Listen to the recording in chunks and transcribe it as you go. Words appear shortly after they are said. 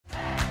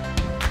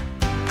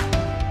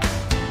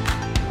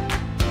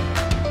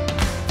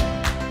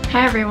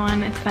Hi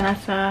everyone, it's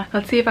Vanessa.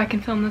 Let's see if I can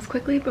film this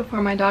quickly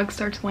before my dog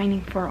starts whining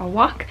for a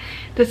walk.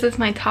 This is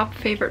my top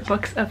favorite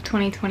books of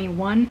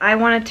 2021. I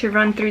wanted to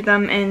run through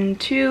them in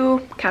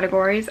two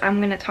categories. I'm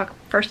going to talk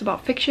first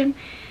about fiction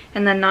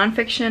and then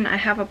nonfiction. I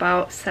have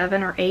about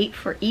 7 or 8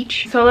 for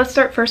each. So let's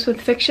start first with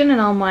fiction and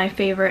all my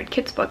favorite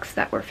kids books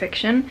that were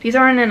fiction. These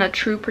aren't in a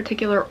true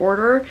particular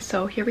order,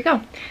 so here we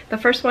go. The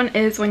first one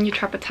is When You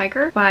Trap a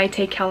Tiger by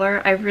Tay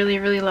Keller. I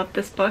really love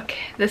this book.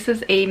 This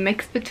is a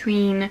mix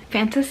between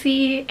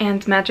fantasy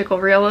and magical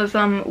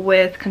realism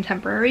with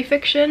contemporary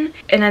fiction,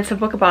 and it's a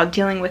book about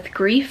dealing with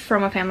grief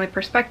from a family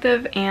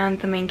perspective and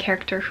the main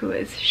character who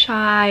is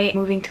shy,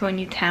 moving to a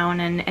new town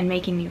and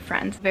making new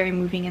friends. Very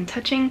moving and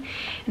touching,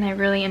 and I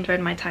really enjoyed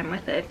my time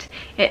with it.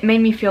 It made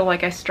me feel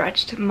like I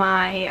stretched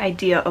my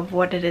idea of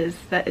what it is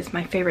that is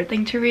my favorite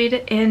thing to read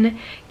in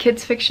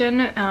kids fiction,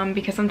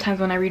 because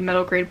sometimes when I read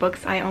middle grade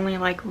books I only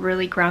like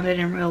really grounded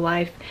in real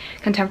life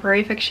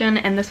contemporary fiction,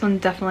 and this one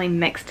definitely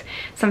mixed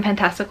some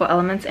fantastical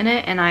elements in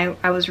it, and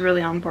I was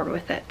really on board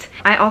with it.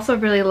 I also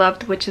really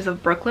loved Witches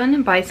of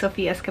Brooklyn by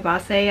Sophie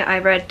Escobasse. I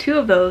read 2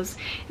 of those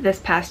this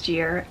past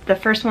year. The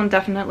first one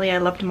definitely I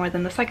loved more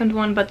than the second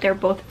one, but they're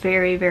both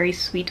very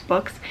sweet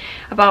books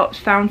about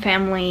found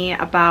family,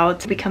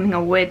 about becoming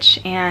a witch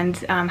and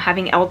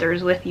having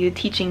elders with you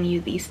teaching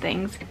you these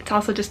things. It's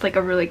also just like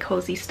a really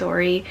cozy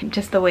story,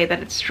 just the way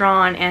that it's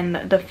drawn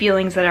and the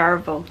feelings that are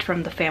evoked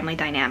from the family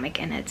dynamic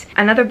in it.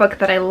 Another book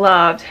that I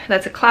loved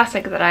that's a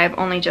classic that I've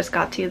only just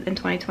got to in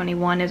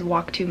 2021 is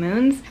Walk Two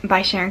Moons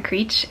by Sharon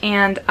Creech,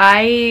 and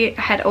I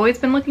had always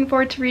been looking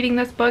forward to reading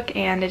this book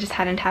and it just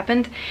hadn't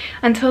happened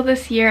until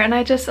this year, and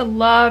I just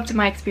loved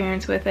my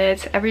experience with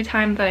it. Every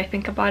time that I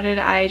think about it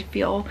I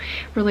feel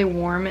really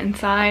warm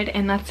inside,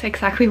 and that's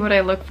exactly what I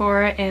look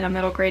for in a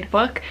middle grade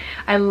book.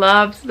 I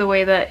loved the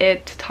way that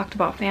it talked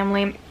about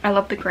family. I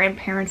love the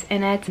grandparents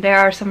in it. There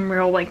are some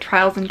real like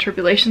trials and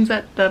tribulations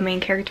that the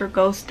main character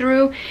goes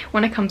through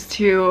when it comes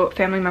to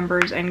family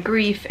members and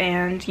grief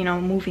and, you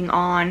know, moving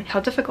on, how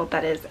difficult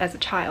that is as a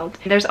child.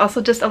 There's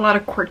also just a lot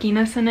of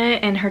quirkiness in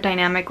it and her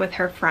dynamic with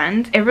her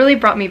friend. It really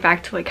brought me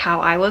back to like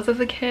how I was as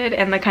a kid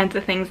and the kinds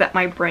of things that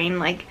my brain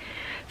like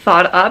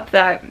thought up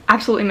that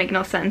absolutely make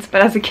no sense,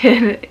 but as a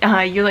kid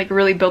you like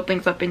really build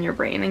things up in your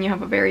brain and you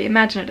have a very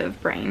imaginative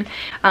brain.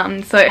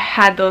 So it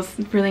had those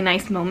really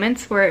nice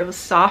moments where it was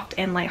soft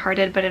and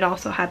lighthearted, but it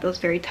also had those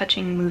very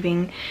touching,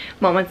 moving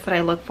moments that I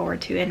look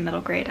forward to in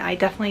middle grade. I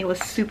definitely was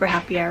super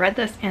happy I read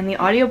this, and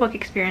the audiobook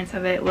experience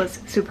of it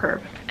was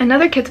superb.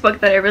 Another kids book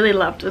that I really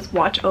loved was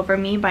Watch Over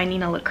Me by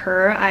Nina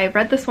LaCour. I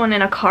read this one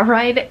in a car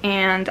ride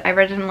and I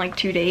read it in like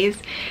 2 days.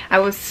 I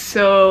was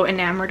so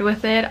enamored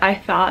with it. I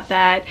thought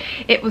that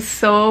it was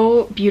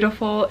so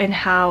beautiful in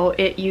how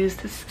it used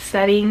this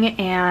setting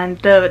and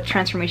the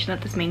transformation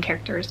that this main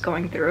character is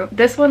going through.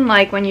 This one,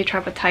 like When You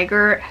Trap a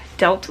Tiger,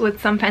 dealt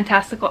with some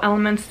fantastical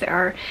elements. There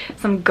are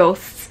some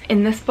ghosts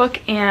in this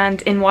book,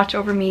 and in Watch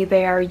Over Me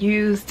they are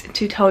used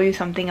to tell you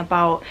something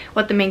about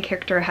what the main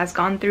character has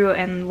gone through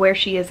and where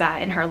she is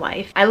at in her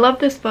life. I love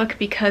this book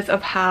because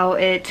of how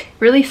it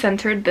really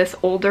centered this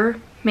older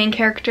main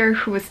character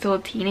who was still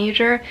a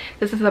teenager.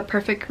 This is a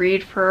perfect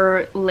read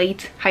for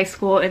late high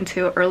school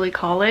into early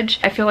college.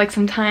 I feel like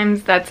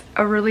sometimes that's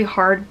a really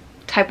hard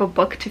type of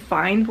book to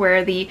find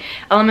where the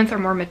elements are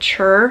more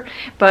mature,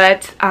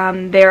 but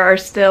there are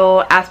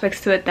still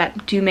aspects to it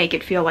that do make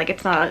it feel like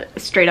it's not a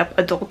straight up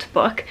adult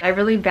book. I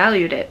really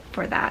valued it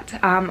for that.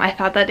 I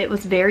thought that it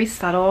was very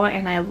subtle,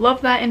 and I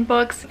love that in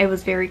books. It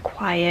was very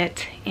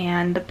quiet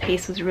and the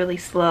pace was really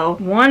slow.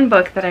 One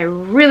book that I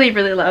really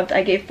loved,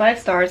 I gave 5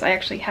 stars, I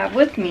actually have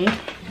with me,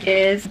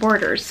 is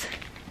Borders.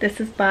 This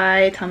is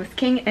by Thomas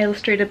King,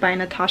 illustrated by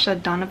Natasha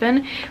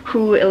Donovan,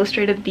 who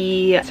illustrated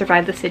the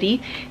Survive the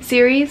City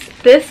series.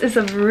 This is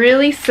a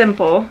really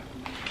simple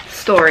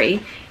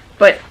story,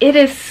 but it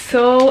is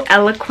so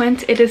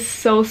eloquent, it is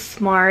so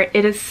smart,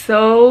 it is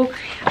so,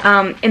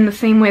 in the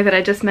same way that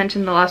I just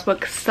mentioned the last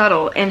book,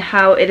 subtle in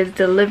how it is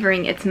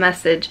delivering its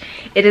message.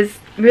 It is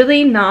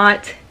really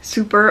not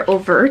super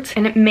overt,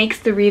 and it makes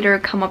the reader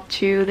come up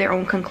to their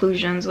own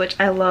conclusions, which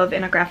I love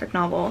in a graphic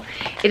novel.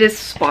 It is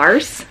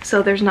sparse,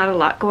 so there's not a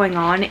lot going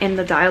on in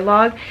the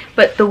dialogue,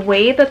 but the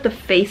way that the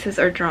faces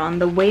are drawn,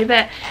 the way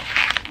that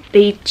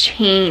they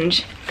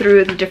change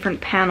through the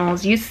different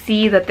panels, you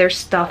see that there's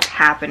stuff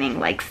happening,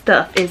 like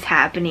stuff is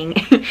happening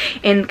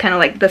in kind of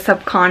like the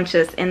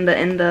subconscious, in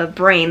the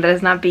brain, that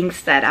is not being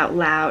said out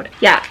loud.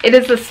 Yeah, it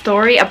is a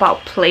story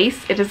about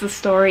place. It is a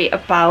story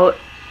about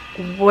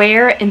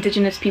where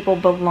Indigenous people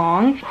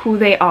belong, who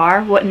they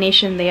are, what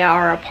nation they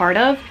are a part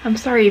of. I'm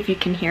sorry if you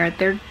can hear it,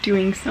 they're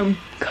doing some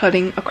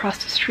cutting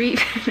across the street,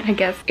 I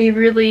guess. A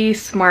really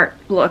smart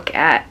look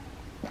at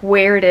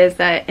where it is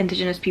that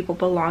Indigenous people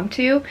belong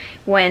to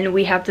when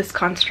we have this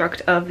construct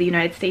of the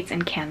United States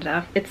and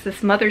Canada. It's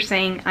this mother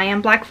saying, I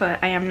am Blackfoot,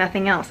 I am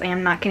nothing else, I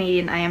am not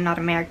Canadian, I am not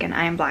American,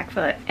 I am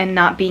Blackfoot, and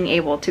not being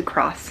able to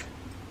cross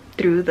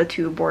through the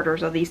two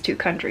borders of these two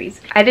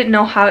countries. I didn't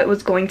know how it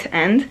was going to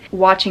end.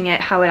 Watching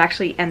it, how it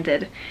actually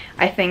ended,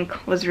 I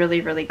think was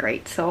really, really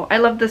great. So I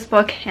love this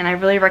book and I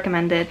really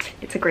recommend it.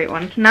 It's a great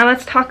one. Now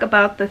let's talk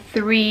about the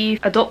 3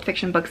 adult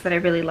fiction books that I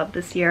really loved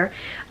this year.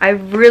 I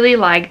really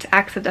liked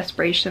Acts of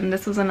Desperation.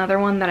 This was another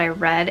one that I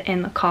read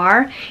in the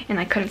car and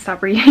I couldn't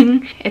stop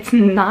reading. It's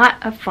not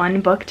a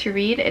fun book to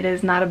read. It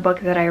is not a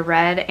book that I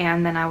read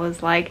and then I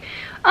was like,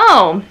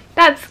 oh,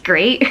 that's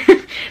great.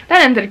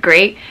 That ended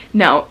great.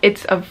 No,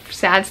 it's a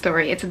sad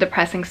story. It's a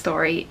depressing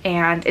story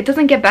and it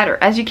doesn't get better.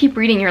 As you keep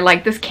reading, you're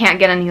like, this can't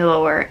get any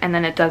lower, and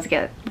then it does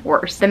get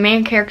worse. The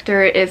main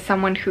character is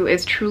someone who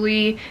is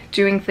truly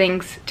doing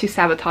things to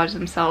sabotage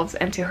themselves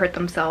and to hurt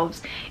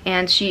themselves,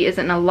 and she is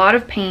in a lot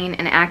of pain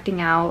and acting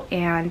out,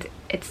 and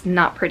it's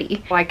not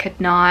pretty. I could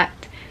not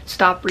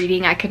stop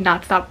reading. I could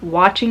not stop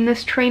watching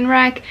this train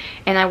wreck,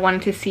 and I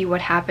wanted to see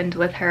what happened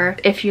with her.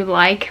 If you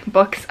like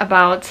books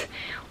about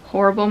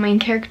horrible main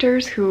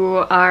characters who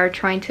are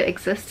trying to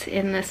exist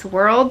in this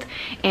world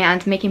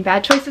and making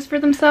bad choices for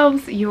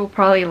themselves, you will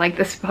probably like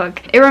this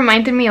book. It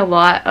reminded me a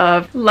lot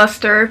of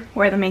Luster,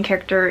 where the main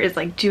character is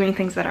like doing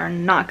things that are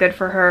not good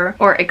for her,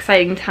 or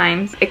Exciting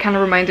Times. It kind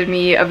of reminded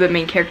me of the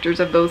main characters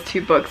of those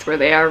 2 books, where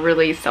they are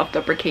really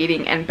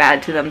self-deprecating and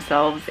bad to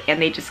themselves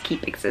and they just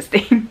keep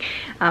existing.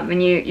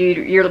 And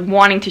you're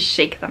wanting to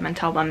shake them and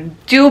tell them,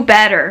 do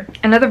better.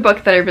 Another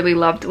book that I really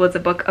loved was a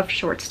book of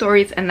short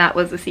stories, and that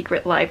was The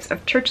Secret Lives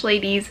of Church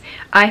Ladies.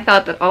 I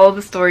thought that all of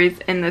the stories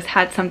in this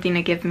had something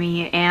to give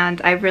me, and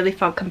I really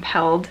felt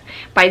compelled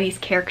by these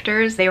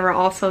characters. They were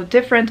all so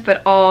different,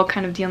 but all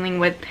kind of dealing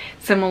with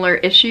similar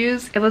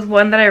issues. It was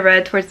one that I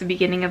read towards the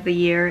beginning of the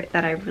year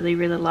that I really,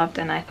 really loved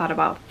and I thought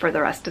about for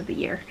the rest of the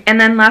year. And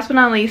then last but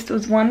not least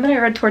was one that I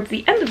read towards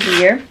the end of the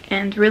year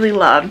and really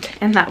loved,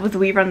 and that was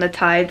We Run the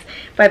Tides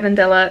by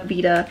Vendela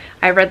Vida.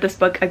 I read this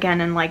book again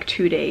in like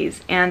 2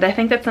 days, and I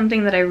think that's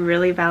something that I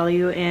really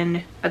value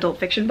in adult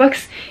fiction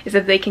books, is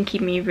that they can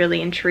keep me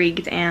really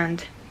intrigued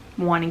and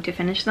wanting to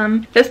finish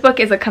them. This book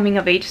is a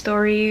coming-of-age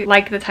story,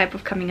 like the type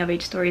of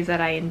coming-of-age stories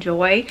that I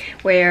enjoy,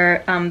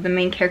 where the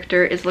main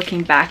character is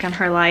looking back on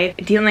her life,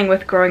 dealing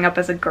with growing up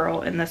as a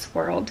girl in this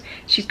world.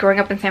 She's growing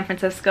up in San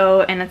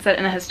Francisco, and it's set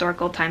in a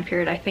historical time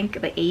period, I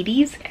think the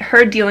 80s.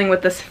 Her dealing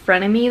with this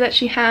frenemy that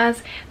she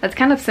has, that's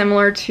kind of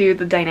similar to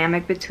the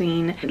dynamic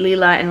between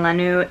Lila and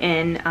Lenu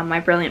in My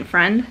Brilliant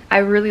Friend. I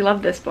really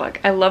loved this book.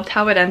 I loved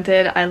how it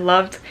ended. I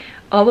loved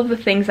all of the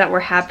things that were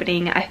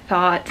happening. I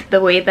thought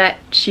the way that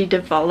she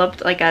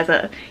developed, like as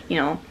a, you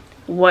know,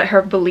 what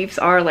her beliefs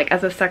are, like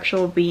as a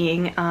sexual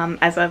being,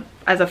 as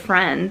a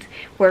friend,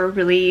 were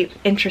really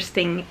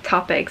interesting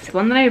topics.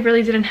 One that I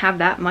really didn't have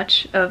that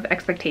much of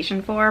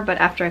expectation for, but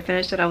after I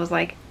finished it, I was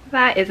like,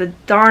 that is a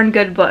darn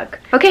good book.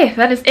 Okay,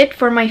 that is it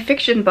for my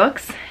fiction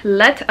books.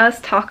 Let us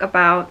talk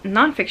about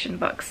non-fiction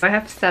books. I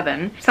have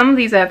 7. Some of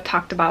these I have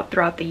talked about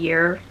throughout the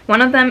year.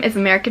 One of them is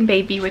American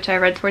Baby, which I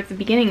read towards the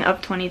beginning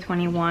of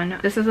 2021.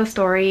 This is a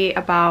story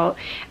about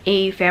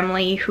a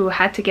family who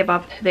had to give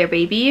up their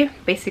baby,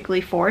 basically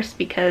forced,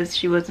 because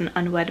she was an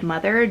unwed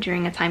mother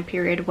during a time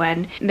period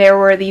when there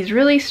were these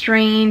really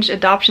strange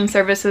adoption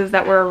services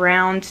that were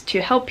around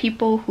to help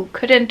people who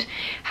couldn't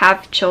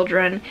have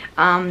children,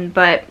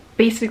 but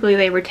basically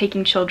they were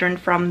taking children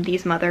from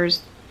these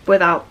mothers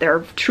without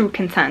their true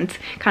consent,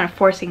 kind of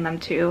forcing them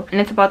to.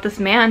 And it's about this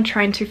man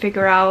trying to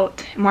figure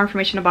out more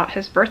information about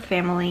his birth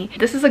family.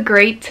 This is a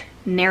great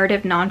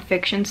narrative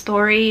nonfiction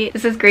story.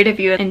 This is great if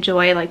you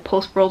enjoy like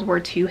post-World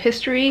War II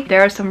history.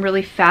 There are some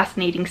really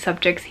fascinating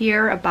subjects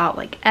here about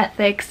like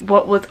ethics,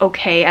 what was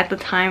okay at the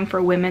time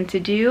for women to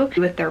do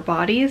with their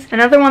bodies.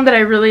 Another one that I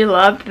really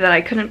loved that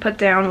I couldn't put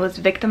down was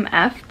Victim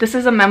F. This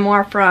is a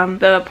memoir from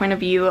the point of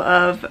view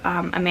of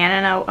a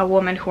man and a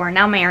woman who are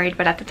now married,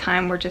 but at the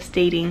time were just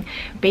dating.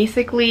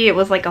 Basically, it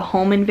was like a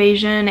home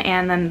invasion,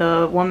 and then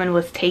the woman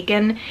was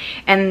taken,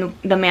 and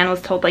the man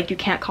was told like, you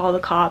can't call the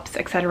cops,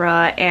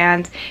 etc.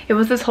 And it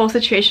was this whole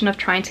situation of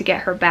trying to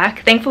get her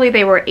back. Thankfully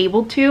they were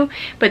able to,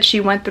 but she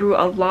went through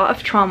a lot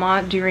of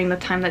trauma during the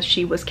time that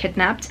she was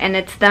kidnapped, and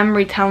it's them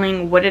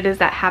retelling what it is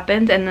that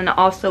happened and then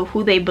also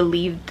who they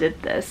believe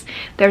did this.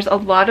 There's a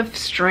lot of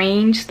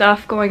strange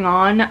stuff going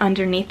on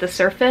underneath the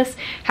surface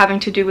having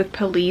to do with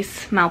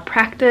police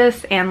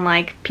malpractice and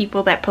like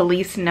people that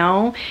police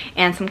know,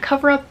 and some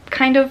cover-up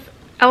kind of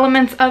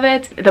elements of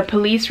it. The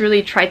police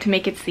really tried to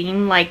make it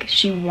seem like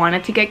she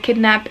wanted to get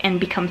kidnapped and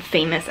become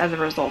famous as a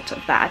result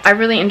of that. I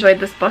really enjoyed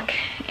this book,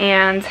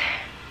 and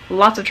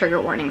lots of trigger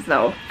warnings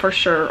though, for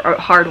sure, a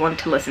hard one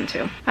to listen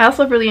to. I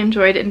also really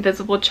enjoyed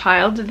Invisible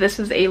Child. This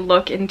is a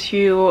look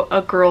into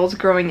a girl's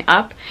growing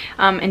up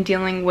and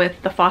dealing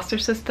with the foster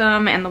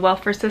system and the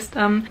welfare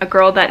system. A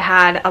girl that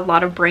had a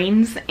lot of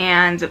brains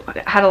and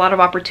had a lot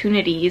of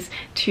opportunities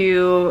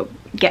to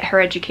get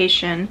her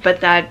education,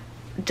 but that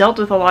dealt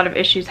with a lot of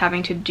issues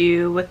having to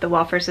do with the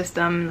welfare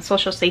system, the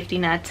social safety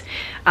net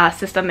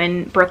system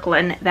in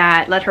Brooklyn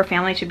that led her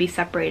family to be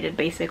separated.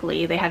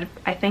 Basically, they had,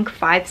 I think,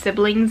 5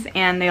 siblings,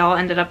 and they all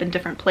ended up in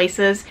different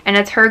places, and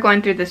it's her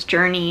going through this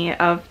journey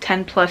of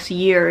 10+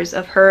 years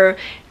of her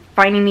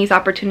finding these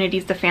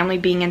opportunities, the family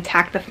being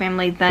intact, the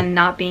family then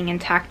not being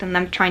intact, and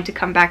them trying to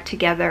come back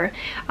together,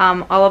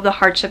 all of the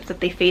hardships that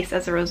they face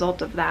as a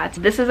result of that.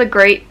 This is a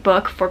great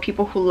book for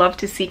people who love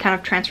to see kind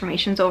of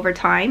transformations over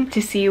time,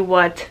 to see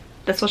what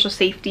the social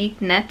safety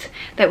net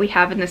that we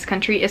have in this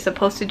country is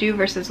supposed to do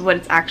versus what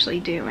it's actually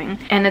doing.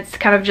 And it's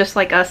kind of just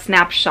like a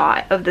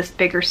snapshot of this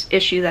bigger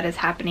issue that is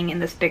happening in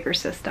this bigger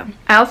system.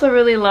 I also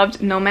really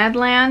loved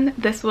Nomadland.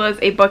 This was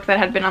a book that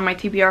had been on my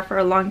TBR for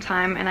a long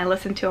time and I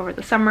listened to over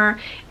the summer.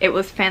 It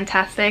was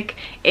fantastic.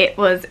 It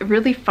was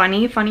really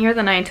funny, funnier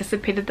than I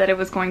anticipated that it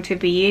was going to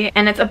be.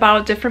 And it's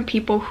about different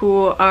people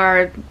who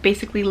are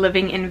basically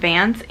living in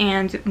vans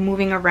and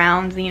moving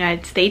around the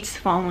United States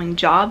following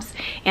jobs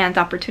and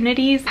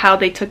opportunities. How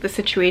they took the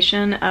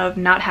situation of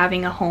not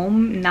having a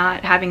home,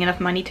 not having enough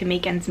money to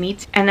make ends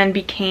meet, and then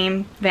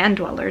became van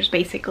dwellers,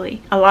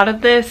 basically. A lot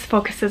of this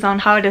focuses on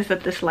how it is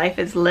that this life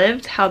is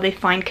lived, how they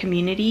find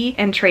community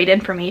and trade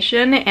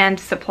information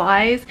and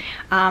supplies,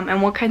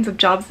 and what kinds of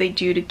jobs they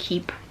do to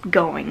keep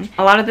going.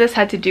 A lot of this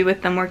had to do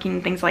with them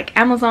working things like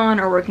Amazon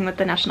or working with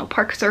the National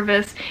Park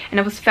Service, and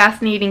it was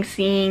fascinating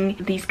seeing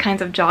these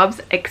kinds of jobs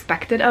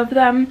expected of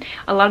them.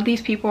 A lot of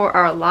these people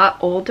are a lot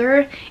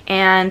older,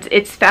 and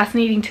it's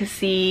fascinating to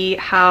see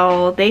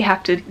how they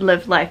have to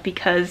live life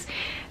because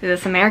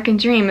this American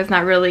dream is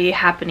not really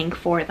happening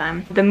for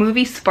them. The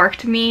movie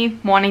sparked me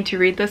wanting to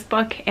read this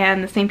book,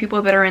 and the same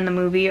people that are in the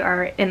movie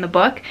are in the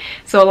book,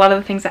 so a lot of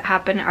the things that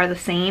happen are the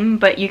same,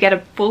 but you get a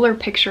fuller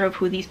picture of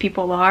who these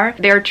people are.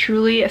 They're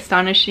truly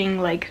astonishing,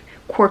 like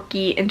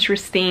quirky,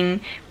 interesting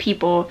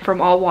people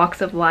from all walks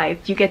of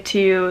life. You get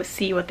to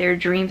see what their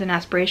dreams and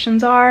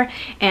aspirations are,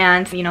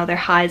 and you know, their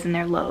highs and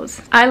their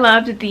lows. I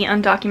loved The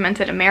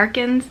Undocumented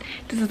Americans.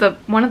 This is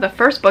one of the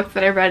first books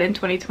that I read in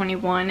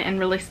 2021 and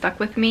really stuck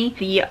with me.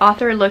 The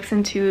author looks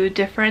into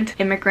different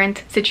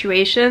immigrant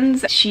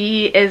situations.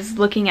 She is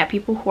looking at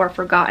people who are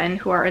forgotten,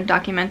 who are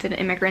undocumented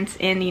immigrants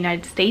in the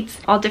United States.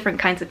 All different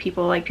kinds of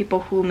people, like people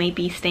who may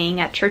be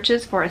staying at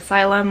churches for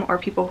asylum, or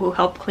people who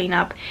helped clean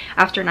up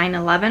after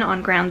 9/11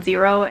 on Ground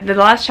Zero. The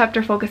last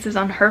chapter focuses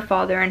on her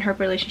father and her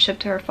relationship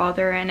to her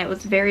father, and it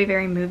was very,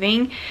 very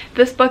moving.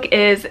 This book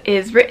is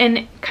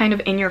written kind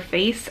of in your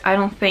face. I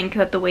don't think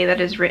that the way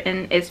that is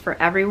written is for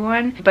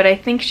everyone, but I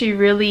think she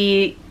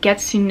really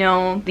gets to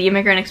know the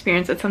immigrant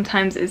experience that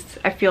sometimes is,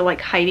 I feel like,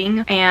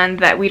 hiding and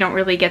that we don't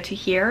really get to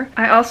hear.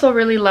 I also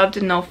really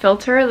loved No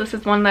Filter. This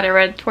is one that I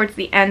read towards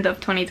the end of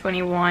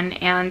 2021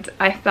 and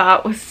I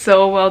thought was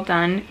so well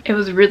done. It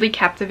was really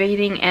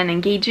captivating and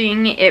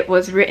engaging. It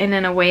was written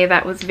in a way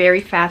that was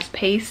very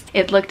fast-paced.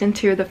 It looked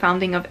into the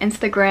founding of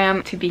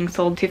Instagram to being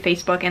sold to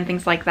Facebook and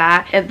things like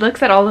that. It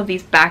looks at all of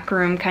these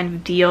backroom kind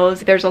of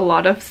deals. There's a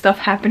lot of stuff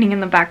happening in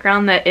the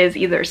background that is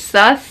either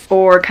sus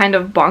or kind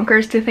of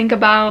bonkers to think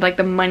about. Like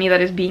the money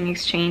that is being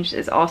exchanged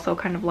is also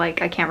kind of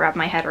like, I can't wrap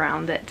my head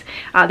around it.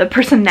 The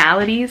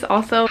personalities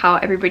also, how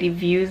everybody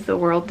views the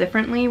world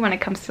differently when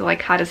it comes to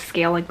like how to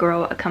scale and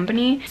grow a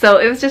company. So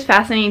it was just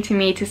fascinating to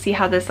me to see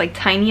how this like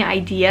tiny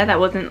idea that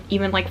wasn't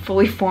even like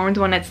fully formed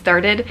when it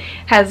started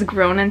has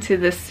grown into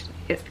this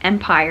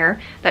empire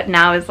that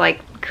now is like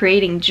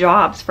creating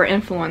jobs for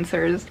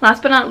influencers.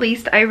 Last but not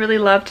least, I really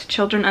loved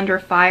Children Under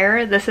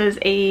Fire. This is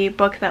a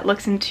book that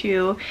looks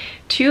into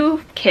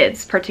two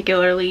kids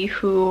particularly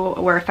who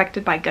were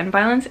affected by gun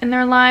violence in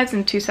their lives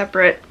in two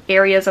separate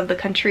areas of the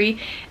country,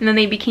 and then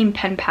they became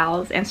pen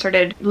pals and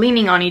started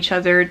leaning on each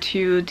other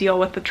to deal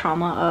with the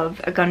trauma of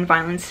a gun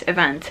violence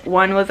event.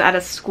 One was at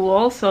a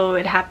school, so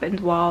it happened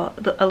while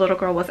a little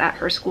girl was at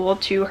her school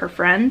to her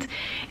friend,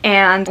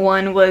 and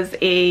one was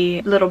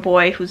a little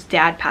boy whose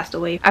dad passed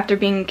away after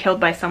being killed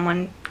by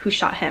someone who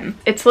shot him.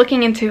 It's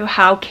looking into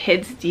how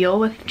kids deal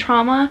with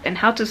trauma and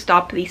how to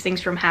stop these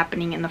things from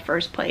happening in the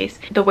first place.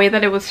 The way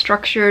that it was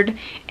structured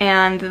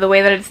and the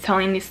way that it's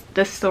telling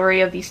the story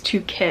of these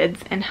two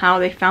kids and how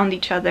they found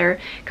each other,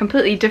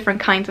 completely different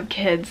kinds of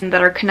kids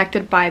that are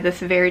connected by this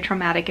very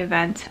traumatic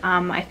event,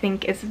 I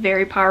think is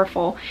very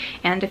powerful.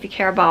 And if you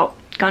care about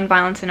gun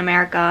violence in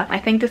America, I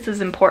think this is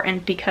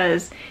important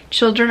because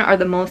children are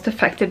the most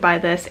affected by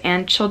this,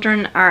 and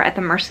children are at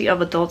the mercy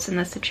of adults in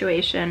this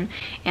situation.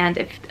 And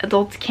if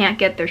adults can't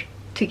get their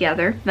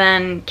together,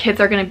 then kids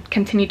are going to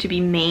continue to be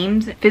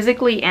maimed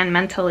physically and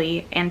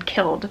mentally and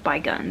killed by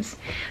guns.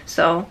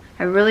 So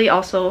I really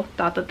also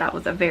thought that that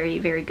was a very,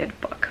 very good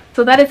book.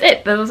 So that is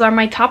it. Those are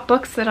my top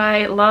books that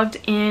I loved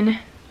in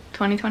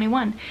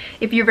 2021.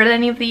 If you've read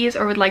any of these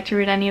or would like to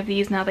read any of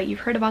these now that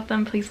you've heard about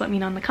them, please let me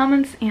know in the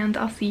comments, and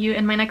I'll see you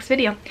in my next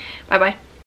video. Bye bye.